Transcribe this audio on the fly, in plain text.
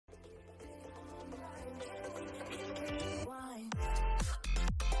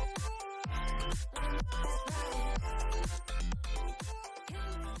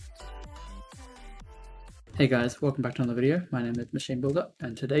Hey guys, welcome back to another video. My name is Machine Builder,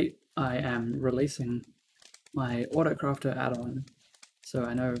 and today I am releasing my Autocrafter add-on. So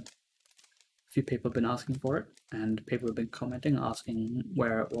I know a few people have been asking for it, and people have been commenting asking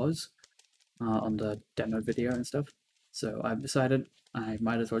where it was on the demo video and stuff. So I've decided I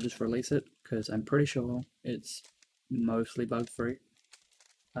might as well just release it, because I'm pretty sure it's mostly bug-free.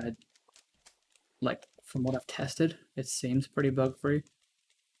 From what I've tested, it seems pretty bug-free.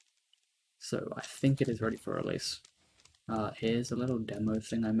 So I think it is ready for release. Here's a little demo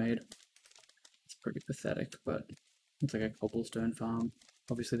thing I made. It's pretty pathetic, but it's like a cobblestone farm.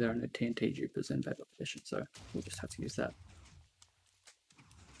 Obviously there are no TNT jupers in Bedrock Edition, so we'll just have to use that.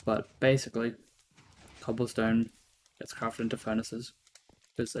 But basically, cobblestone gets crafted into furnaces,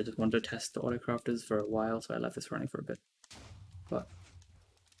 because I just wanted to test the Autocrafters for a while, so I left this running for a bit. But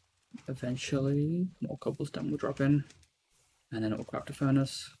eventually, more cobblestone will drop in, and then it will craft a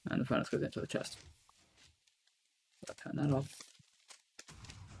furnace, and the furnace goes into the chest. So I turn that off.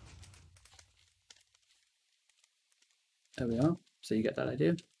 There we are. So you get that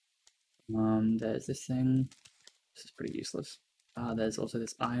idea. There's this thing. This is pretty useless. There's also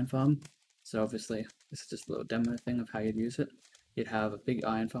this iron farm. So obviously, this is just a little demo thing of how you'd use it. You'd have a big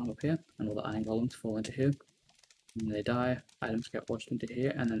iron farm up here, and all the iron golems fall into here. And they die, items get washed into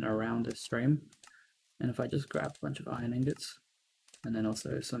here, and then around this stream. And if I just grab a bunch of iron ingots, and then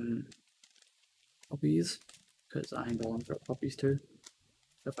also some poppies, because iron golems are poppies too.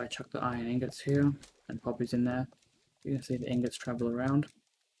 So if I chuck the iron ingots here, and poppies in there, you can see the ingots travel around,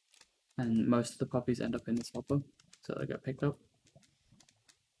 and most of the poppies end up in this hopper, so they get picked up.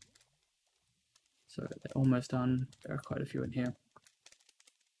 So they're almost done. There are quite a few in here.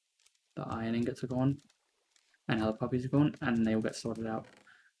 The iron ingots are gone, and now the poppies are gone, and they will get sorted out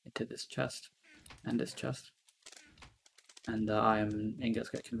into this chest and this chest. And the iron ingots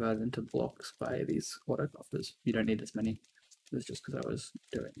get converted into blocks by these Autocrafters. You don't need as many. It was just because I was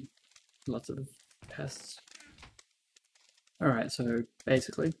doing lots of tests. Alright, so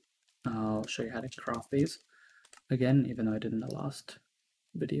basically, I'll show you how to craft these. Again, even though I did in the last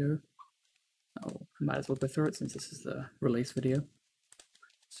video, I might as well go through it since this is the release video.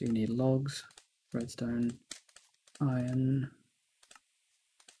 So you need logs, redstone, iron,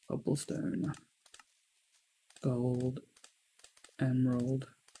 cobblestone, gold, emerald,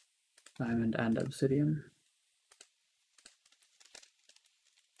 diamond, and obsidian.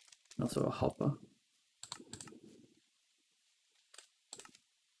 Also a hopper.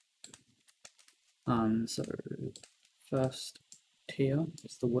 So first tier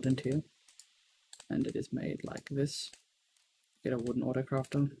is the wooden tier, and it is made like this. Get a wooden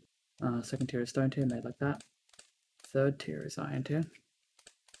Autocrafter. Second tier is stone tier, made like that. Third tier is iron tier.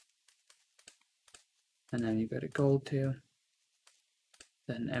 And then you go to gold tier,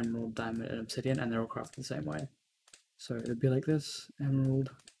 then emerald, diamond, and obsidian, and they're all crafted the same way. So it would be like this,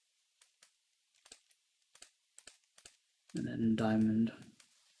 emerald, and then diamond.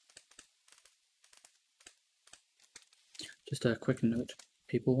 Just a quick note,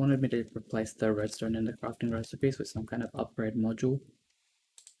 people wanted me to replace the redstone in the crafting recipes with some kind of upgrade module,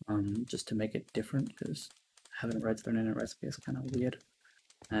 just to make it different, because having redstone in a recipe is kind of weird.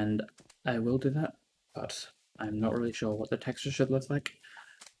 And I will do that, but I'm not really sure what the texture should look like,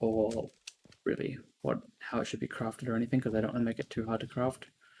 or really how it should be crafted or anything, because I don't want to make it too hard to craft,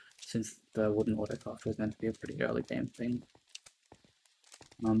 since the wooden Autocrafter is meant to be a pretty early game thing.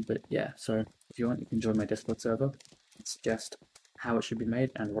 But yeah, so if you want, you can join my Discord server and suggest how it should be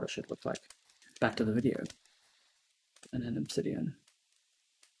made and what it should look like. Back to the video. And then obsidian.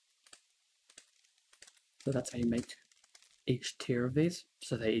 So that's how you make each tier of these.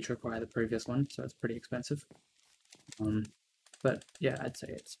 So they each require the previous one, so it's pretty expensive. But yeah, I'd say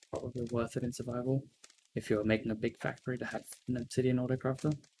it's probably worth it in survival if you're making a big factory to have an obsidian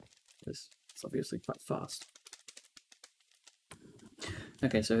Autocrafter, because it's obviously quite fast.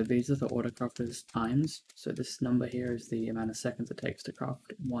 Okay, so these are the Autocrafters times. So this number here is the amount of seconds it takes to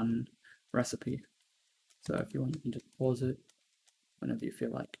craft one recipe. So if you want, you can just pause it whenever you feel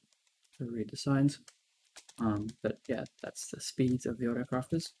like to read the signs. But yeah, that's the speeds of the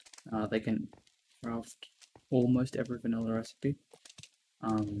Autocrafters. They can craft almost every vanilla recipe.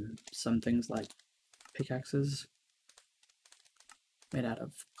 Some things like pickaxes made out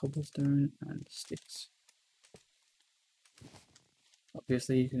of cobblestone and sticks.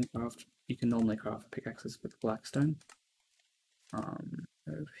 Obviously, you can normally craft pickaxes with blackstone.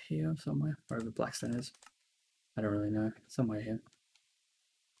 Over here somewhere, wherever blackstone is. I don't really know, somewhere here.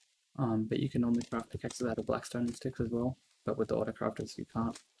 But you can normally craft pickaxes out of blackstone and sticks as well, but with the Autocrafters you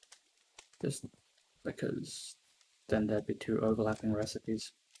can't, just because then there'd be two overlapping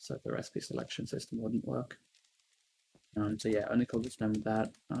recipes, so the recipe selection system wouldn't work. So yeah, only cobblestone with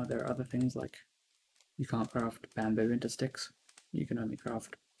that. There are other things like you can't craft bamboo into sticks. You can only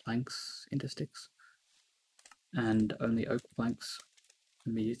craft planks into sticks. And only oak planks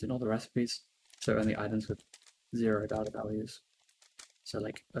can be used in all the recipes. So only items with 0 data values. So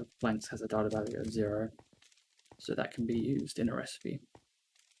like oak planks has a data value of 0. So that can be used in a recipe.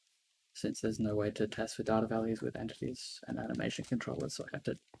 Since there's no way to test for data values with entities and animation controllers, so I have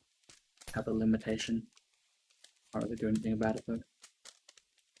to have a limitation. Can't really do anything about it though.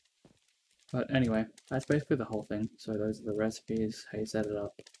 But anyway, that's basically the whole thing. So those are the recipes, how you set it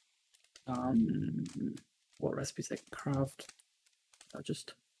up, what recipes they can craft. I'll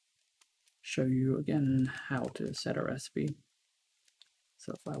just show you again how to set a recipe.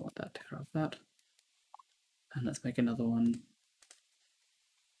 So if I want that to craft that, and let's make another one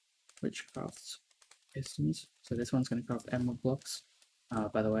which crafts pistons. So this one's going to craft emerald blocks.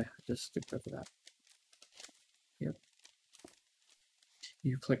 By the way, just skipped over that. Yep.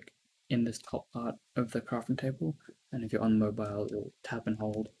 You click in this top part of the crafting table, and if you're on mobile, you'll tap and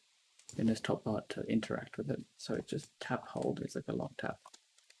hold in this top part to interact with it. So it's just tap hold, it's like a long tap.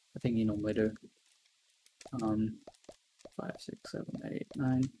 The thing you normally do. 5, 6, 7, 8,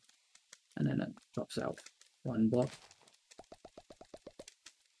 9, and then it drops out one block.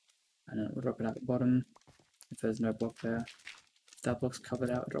 And then it will drop it out the bottom if there's no block there. If that block's covered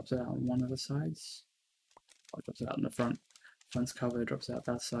out, it drops it out on one of the sides. Or it drops it out in the front. Front's covered, it drops it out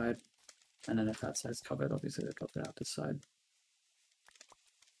that side. And then if that side's covered, obviously it drops it out this side.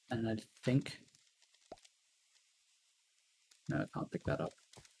 And I think... No, it can't pick that up.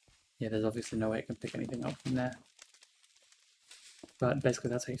 Yeah, there's obviously no way it can pick anything up from there. But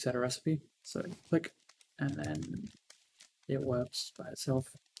basically that's how you set a recipe. So click, and then it works by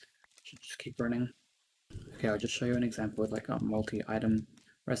itself. Should just keep running. Okay, I'll just show you an example with like a multi-item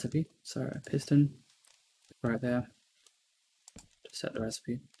recipe. So a piston right there to set the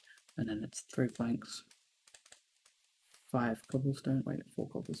recipe, and then it's 3 planks, 5 cobblestone, wait, 4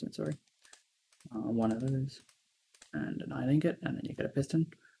 cobblestone, sorry, 1 of those, and an iron ingot, and then you get a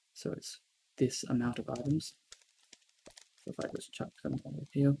piston. So it's this amount of items. So if I just chuck them over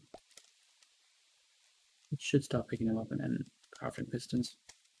here, it should start picking them up and then crafting pistons.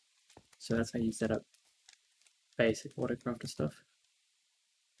 So that's how you set up basic Autocrafter stuff.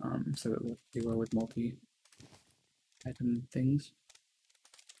 So it works pretty well with multi-item things.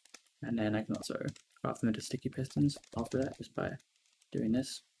 And then I can also craft them into sticky pistons after that, just by doing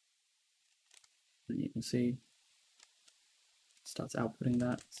this. And you can see it starts outputting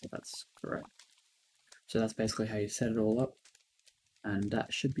that, so that's correct. So that's basically how you set it all up. And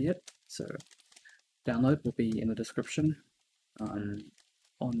that should be it. So download will be in the description on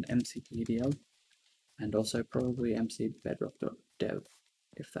MCPE, and also probably mcbedrock.dev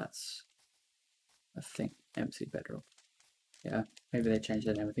if that's a thing. MC Bedrock. Yeah, maybe they changed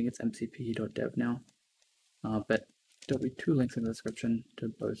their name. I think it's mcpe.dev now. But there'll be 2 links in the description to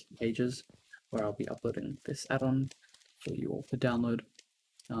both pages where I'll be uploading this add-on for you all to download.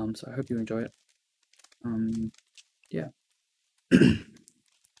 So I hope you enjoy it. Yeah.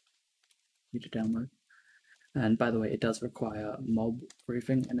 You to download. And by the way, it does require mob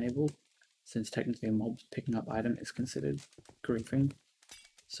griefing enabled, since technically a mob picking up item is considered griefing.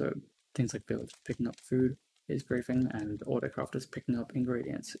 So things like village picking up food is griefing, and Autocrafters picking up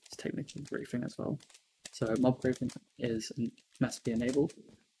ingredients is technically griefing as well. So mob griefing must be enabled.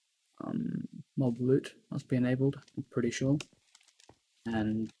 Mob loot must be enabled, I'm pretty sure.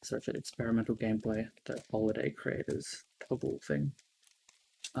 And such an experimental gameplay, the holiday creators toggle thing.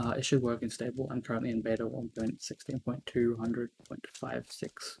 It should work in stable. I'm currently in beta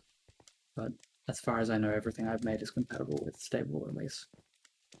 1.16.200.56, but as far as I know, everything I've made is compatible with stable release.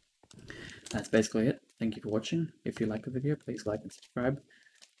 That's basically it. Thank you for watching. If you like the video, please like and subscribe,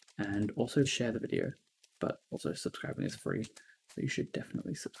 and also share the video. But also subscribing is free, so you should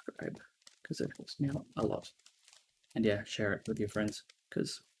definitely subscribe because it helps me out a lot. And yeah, share it with your friends,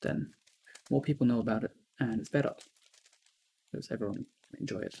 because then more people know about it and it's better because everyone can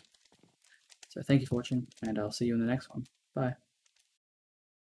enjoy it. So thank you for watching, and I'll see you in the next one. Bye.